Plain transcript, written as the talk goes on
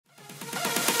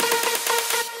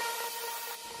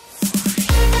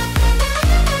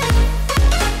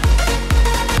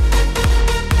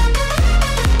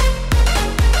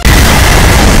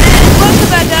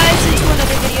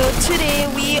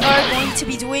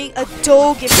doing a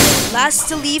dough giveaway. Last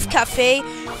to leave cafe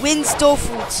wins dough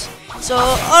fruits. So,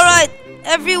 alright,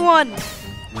 everyone,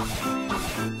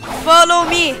 follow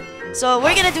me. So,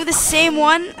 we're gonna do the same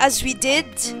one as we did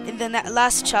in the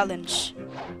last challenge.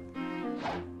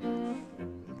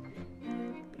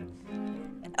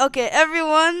 Okay,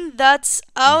 everyone that's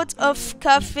out of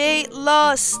cafe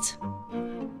lost.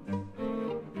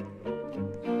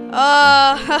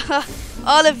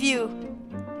 All of you.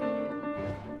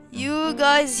 You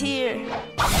guys here.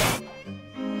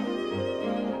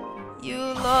 You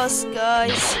lost,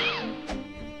 guys.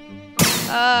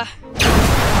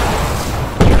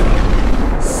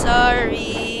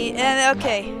 Sorry. And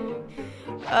okay.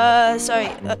 Sorry.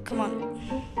 Come on.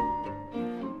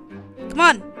 Come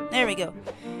on. There we go.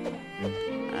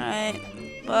 Alright.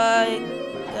 Bye,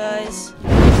 guys.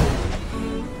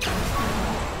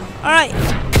 Alright.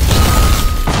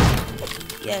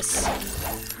 Yes.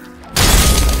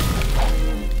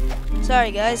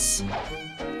 Sorry, guys.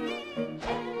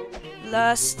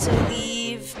 Last to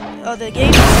leave. Oh, the game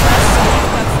is last to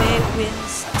leave cafe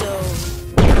wins dough.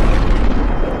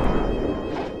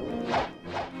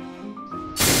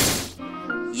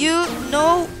 You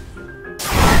know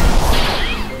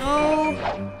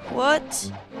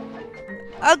what?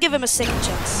 I'll give him a second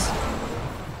chance.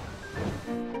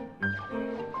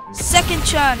 Second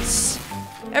chance.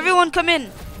 Everyone come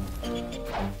in.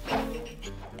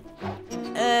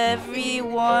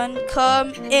 Everyone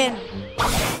come in.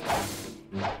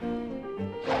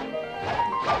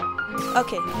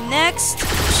 Okay, next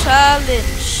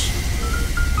challenge.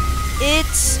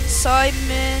 It's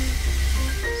Simon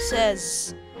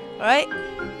Says. Alright?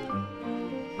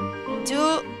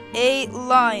 Do a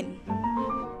line.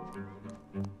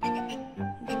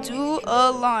 Do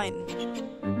a line.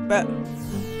 Bruh.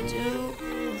 Do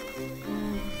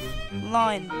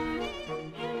line.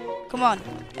 Come on.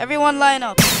 Everyone line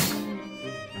up.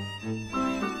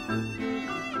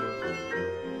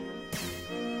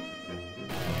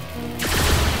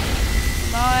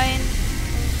 Line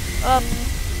up.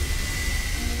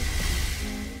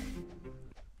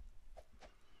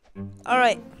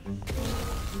 Alright.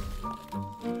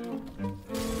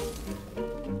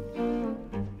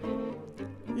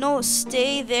 No,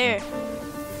 stay there.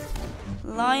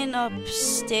 Line up,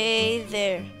 stay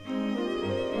there.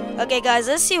 Okay, guys,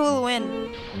 let's see who'll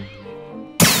win.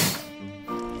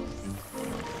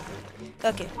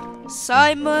 Okay.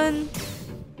 Simon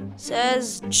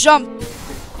Says jump.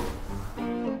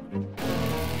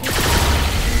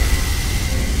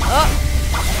 Oh.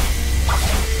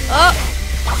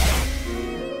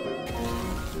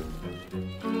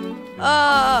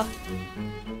 Oh.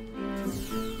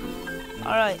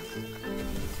 Alright.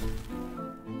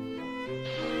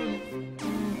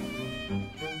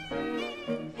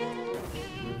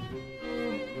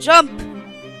 Jump.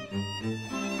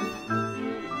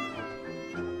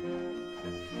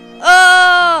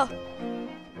 Oh,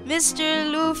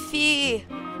 Mr. Luffy,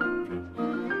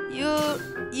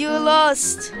 you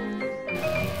lost.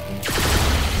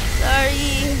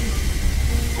 Sorry.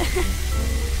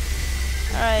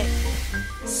 Alright.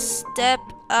 Step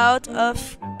out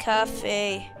of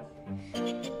cafe.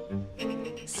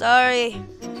 Sorry.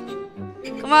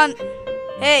 Come on.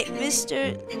 Hey,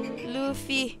 Mr.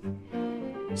 Luffy.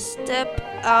 Step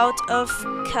out of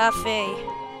cafe.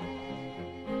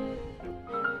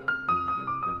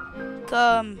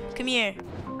 Come here.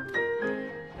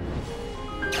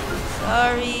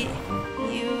 Sorry,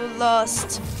 you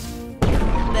lost.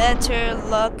 Better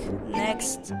luck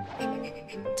next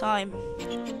time.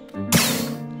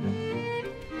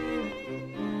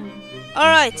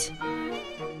 Alright.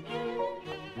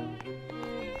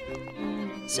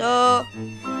 So,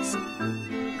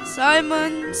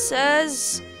 Simon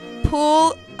Says,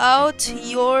 pull out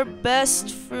your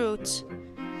best fruit.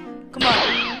 Come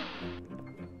on.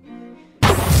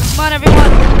 Come on,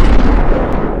 everyone.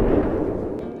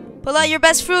 Pull out your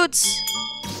best fruits.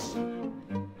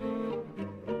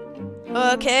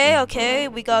 Okay,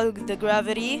 we got the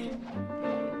gravity.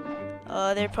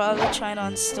 They're probably trying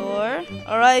on store.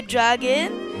 Alright,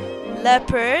 dragon.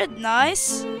 Leopard,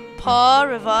 nice. Paw,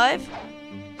 revive.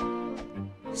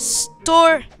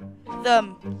 Store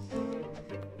them.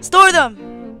 Store them.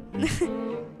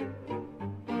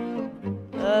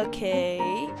 Okay.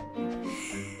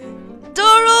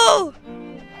 Doro!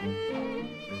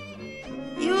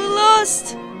 You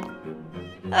lost.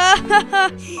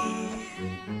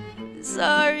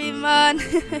 Sorry, man.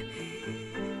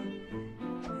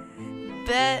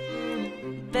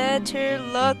 Better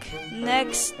luck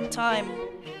next time.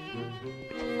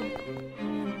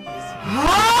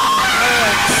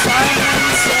 Alright, Simon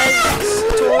Says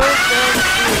store the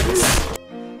fruits.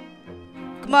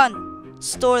 Come on,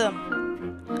 store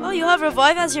them. Oh, you have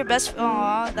Revive as your best.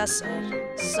 Oh, that's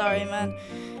sad. Sorry, man.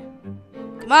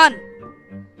 Come on.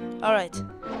 All right.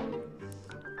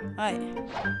 All right.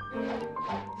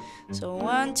 So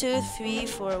 1, 2, 3,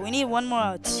 4. We need one more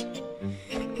out.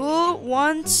 Who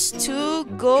wants to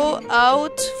go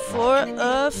out for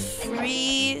a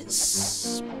free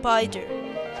spider?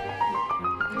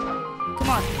 Come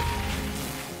on.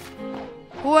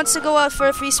 Who wants to go out for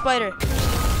a free spider?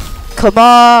 Come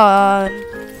on.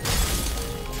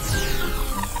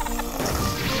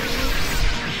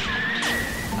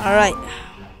 All right.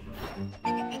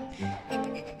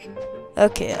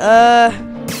 Okay.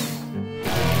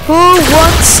 Who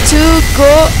wants to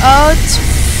go out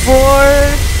for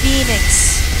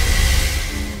Phoenix?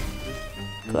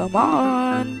 Come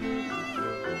on.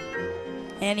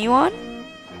 Anyone?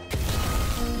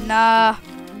 Nah.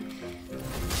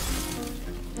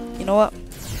 You know what?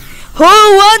 Who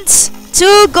wants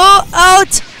to go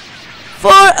out for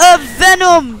a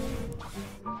Venom?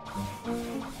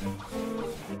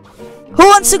 Who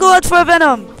wants to go out for a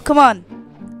Venom? Come on.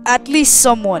 At least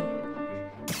someone.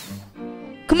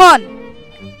 Come on.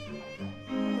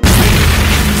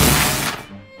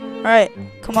 Alright.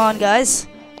 Come on, guys.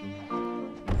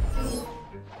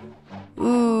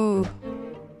 Ooh.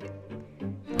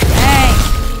 Dang.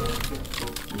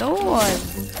 No one.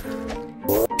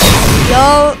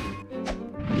 Yo.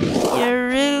 You're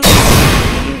really...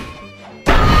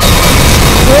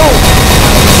 Whoa.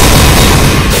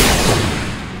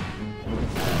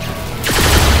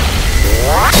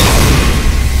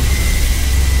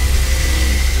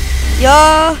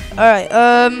 Yeah. Alright.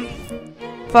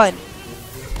 Fine.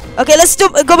 Okay, let's go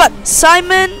back.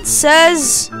 Simon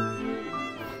says,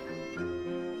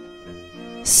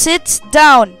 sit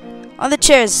down on the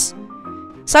chairs.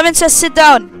 Simon says, sit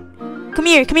down. Come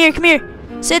here. Come here. Come here.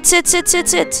 Sit. Sit. Sit. Sit.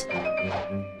 Sit.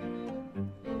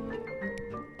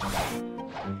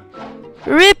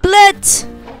 Riplet.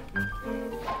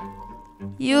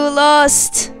 You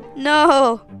lost.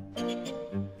 No.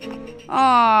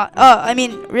 I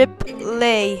mean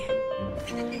Ripley.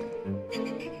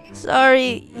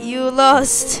 Sorry, you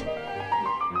lost.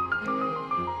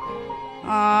 Come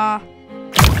on,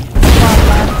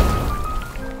 man.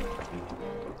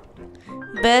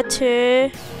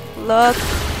 Better luck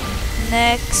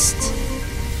next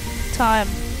time.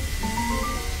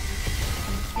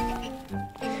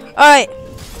 Alright.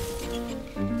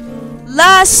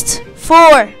 Last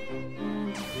 4.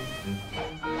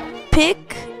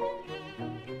 Pick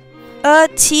a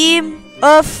team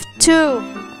of 2.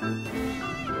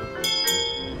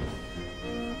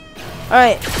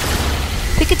 Alright.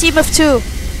 Pick a team of 2.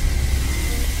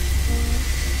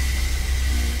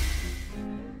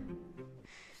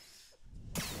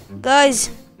 Guys.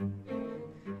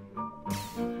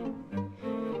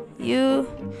 You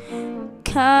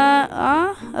can...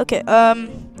 okay,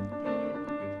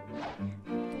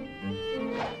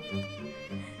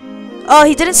 Oh,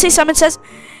 he didn't say Simon says...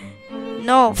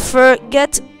 No,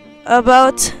 forget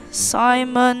about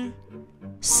Simon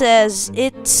says.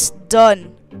 It's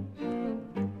done.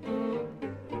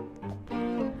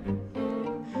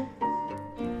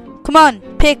 Come on,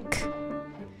 pick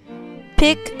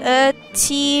a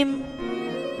team.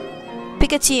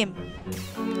 Pick a team.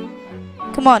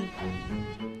 Come on.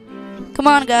 Come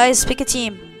on, guys, pick a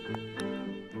team.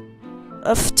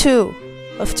 Of 2.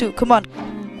 Of 2, come on.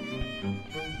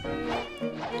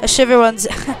 A shiver runs.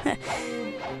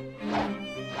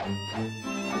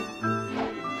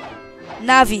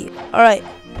 Navi. Alright.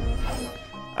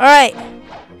 Alright.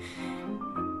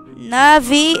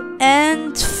 Navi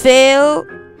and Fail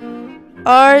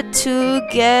are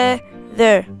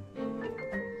together.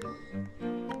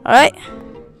 Alright.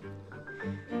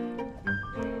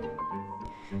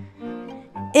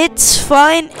 It's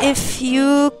fine if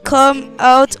you come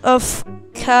out of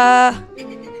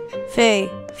cafe.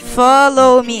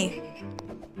 Follow me.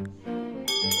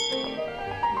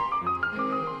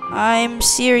 I'm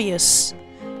serious.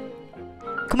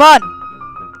 Come on.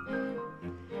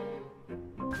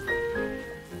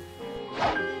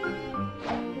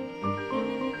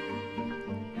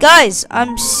 Guys,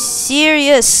 I'm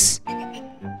serious.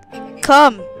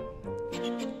 Come.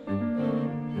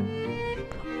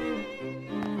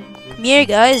 Come here,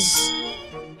 guys.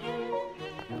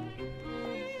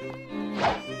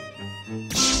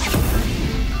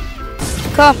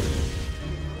 Come.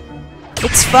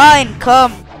 It's fine,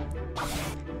 come.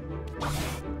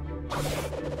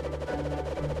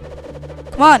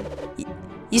 Come on.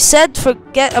 You said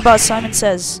forget about Simon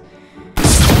Says.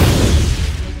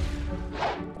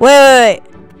 Wait.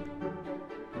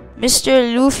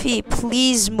 Mr. Luffy,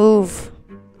 please move.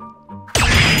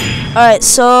 Alright,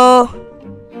 so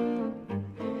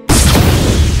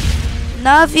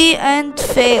Navi and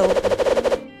Fail,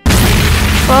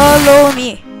 follow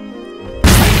me.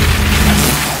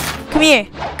 Come here.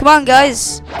 Come on,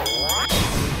 guys.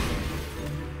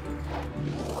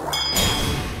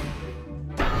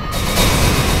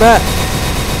 Bruh.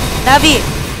 Navi.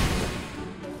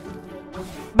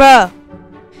 Bruh.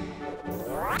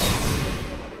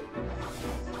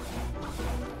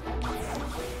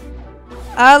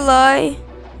 Ally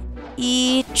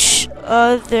each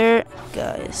other,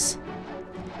 guys.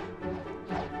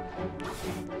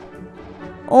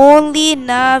 Only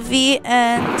Navi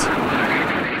and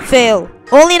Fail.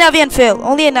 Only Navi and Fail.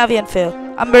 Only a Navi and Fail.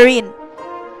 I'm Marine.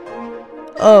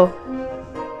 Oh.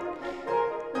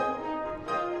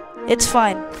 It's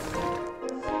fine.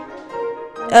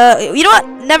 You know what?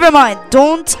 Never mind.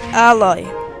 Don't ally.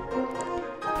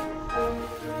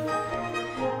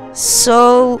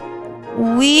 So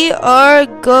we are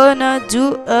gonna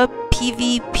do a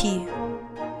PvP.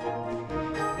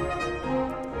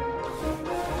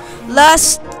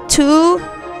 Last two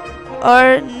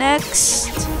are next.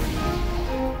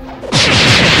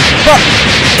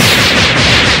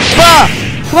 Bruh,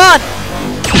 come on.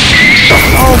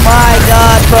 Oh my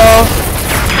god, bro.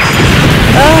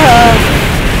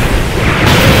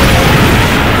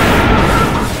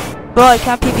 Bro, I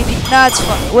can't PvP. Nah, it's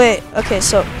fine. Wait, okay,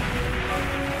 so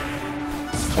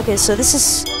this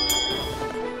is,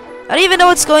 I don't even know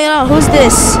what's going on. Who's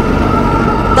this?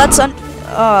 That's okay,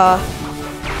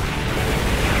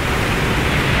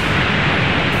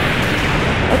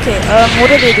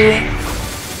 what are they doing?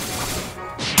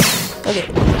 Okay.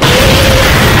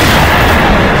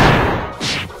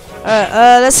 Alright,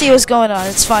 let's see what's going on.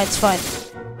 It's fine, it's fine.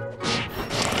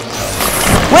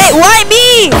 Wait, why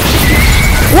me?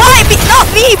 Why me? Not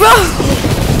me, bro!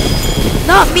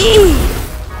 Not me!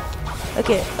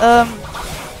 Okay,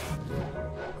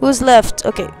 who's left?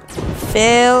 Okay.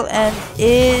 Fail and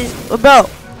is... Oh, bro!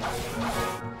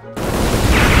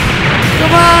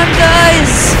 Come on,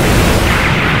 guys!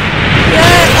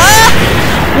 Yeah! Ah!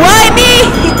 Why me?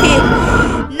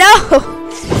 No!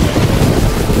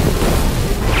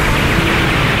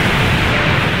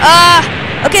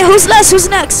 Okay, who's last? Who's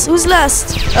next? Who's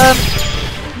last?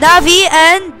 Navi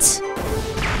and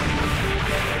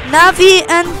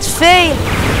Fail.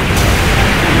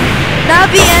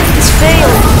 Navi and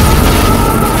Fail.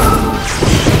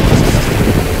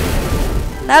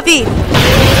 Navi.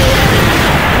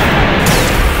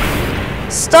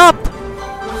 Stop.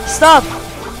 Stop.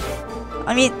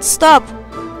 I mean, stop.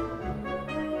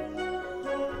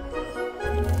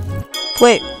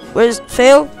 Wait, where's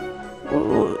Fail?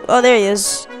 Oh, there he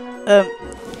is.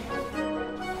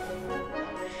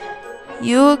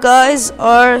 You guys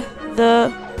are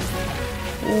the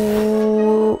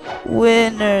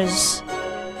winners.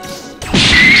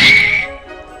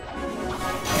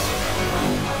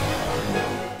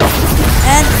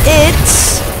 And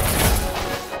it's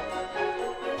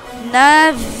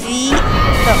Navi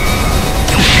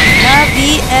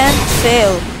and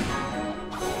Fail.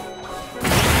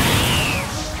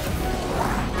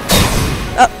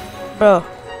 Bro.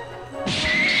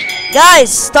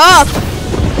 Guys, stop!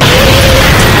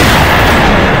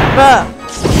 Bruh.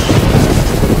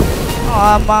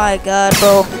 Oh my god,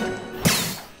 bro.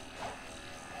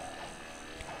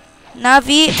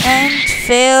 Navi and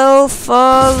Fail,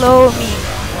 follow me.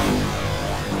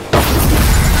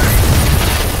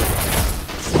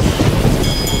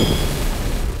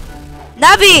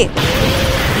 Navi!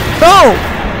 Bro!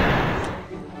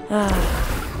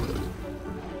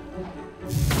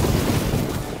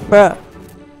 Bruh.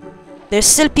 They're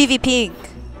still PvPing.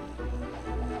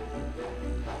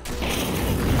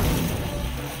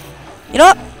 You know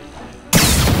what?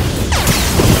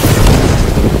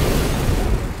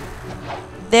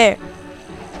 There.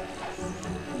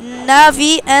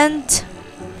 Navi and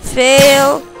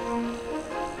Fail,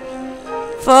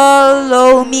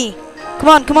 follow me. Come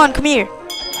on, come on, come here.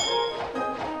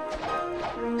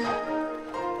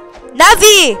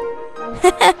 Navi!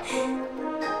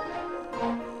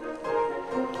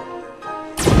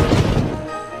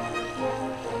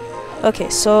 Okay,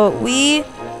 so we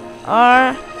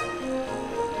are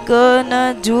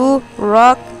gonna do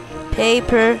rock,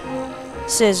 paper,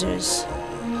 scissors.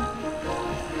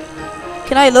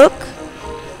 Can I look?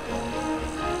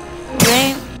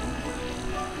 Rain.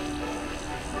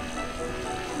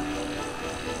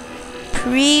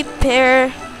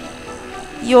 Prepare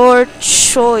your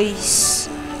choice.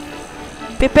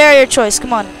 Prepare your choice,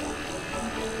 come on.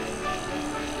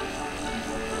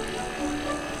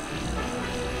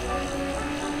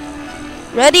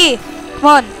 Ready? Come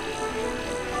on.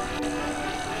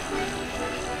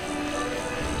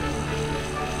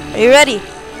 Are you ready?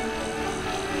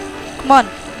 Come on.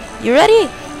 You ready?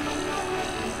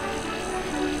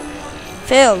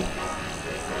 Fail.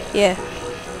 Yeah.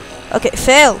 Okay,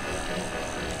 fail.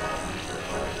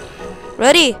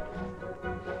 Ready?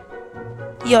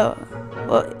 Yeah.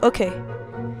 Well, okay.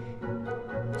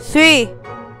 3,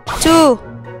 2,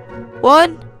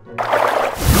 1.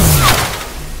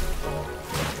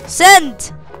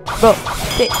 Send! Bro,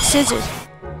 take scissors.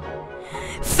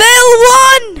 Fail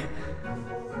 1!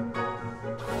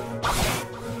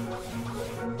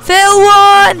 Fail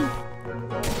 1!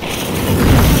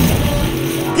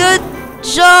 Good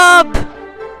job!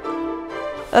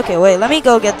 Okay, wait, let me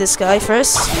go get this guy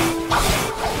first.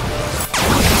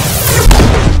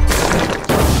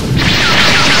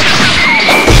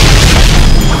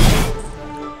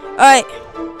 Alright.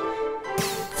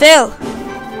 Fail.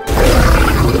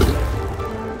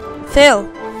 Fail.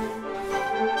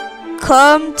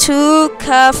 Come to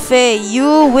cafe.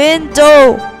 You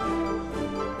window.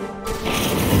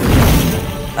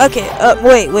 Okay,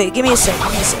 wait, give me a sec.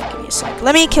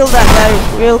 Let me kill that guy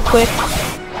real quick.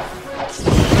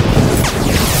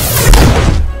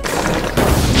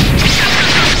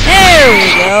 There we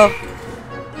go.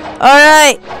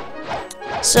 Alright.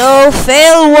 So,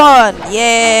 fail 1.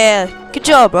 Yeah. Good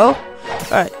job, bro.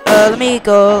 Alright, let me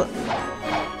go.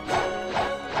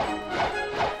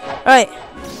 Alright.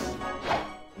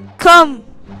 Come.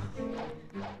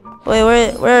 Wait,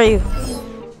 where are you?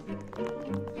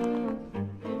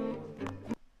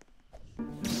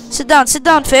 Sit down,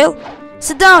 fail.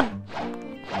 Sit down.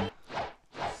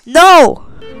 No.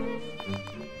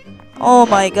 Oh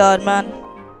my god, man.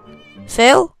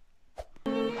 Fail?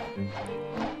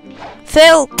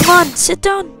 Fail, come on, sit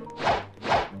down.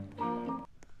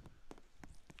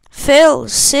 Fail,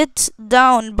 sit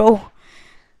down, bro.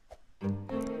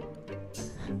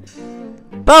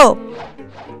 Bro.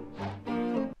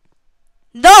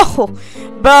 No!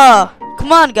 Bruh.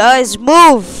 Come on, guys,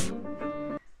 move.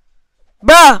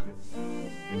 Bruh.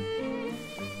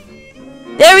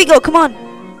 There we go, come on.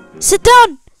 Sit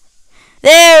down.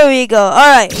 There we go.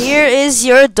 Alright, here is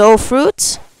your dough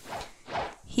fruit.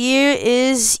 Here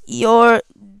is your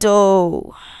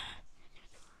dough.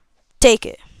 Take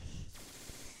it.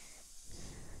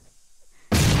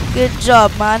 Good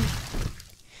job, man.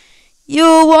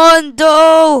 You won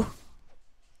dough.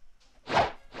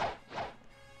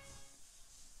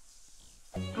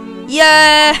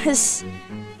 Yes.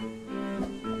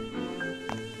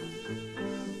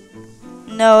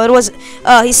 No, it wasn't.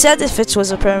 He said if it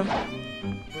was a perm.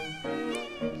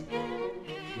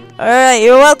 Alright,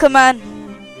 you're welcome, man.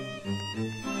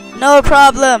 No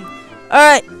problem.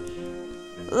 Alright.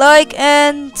 Like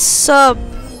and sub.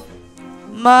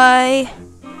 My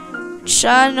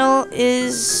channel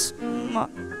is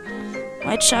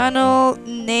my channel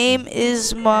name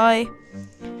is my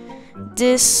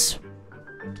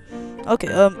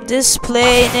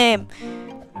display name.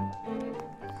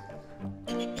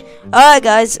 Alright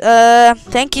guys,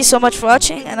 thank you so much for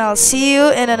watching, and I'll see you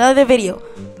in another video.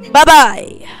 Bye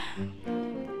bye.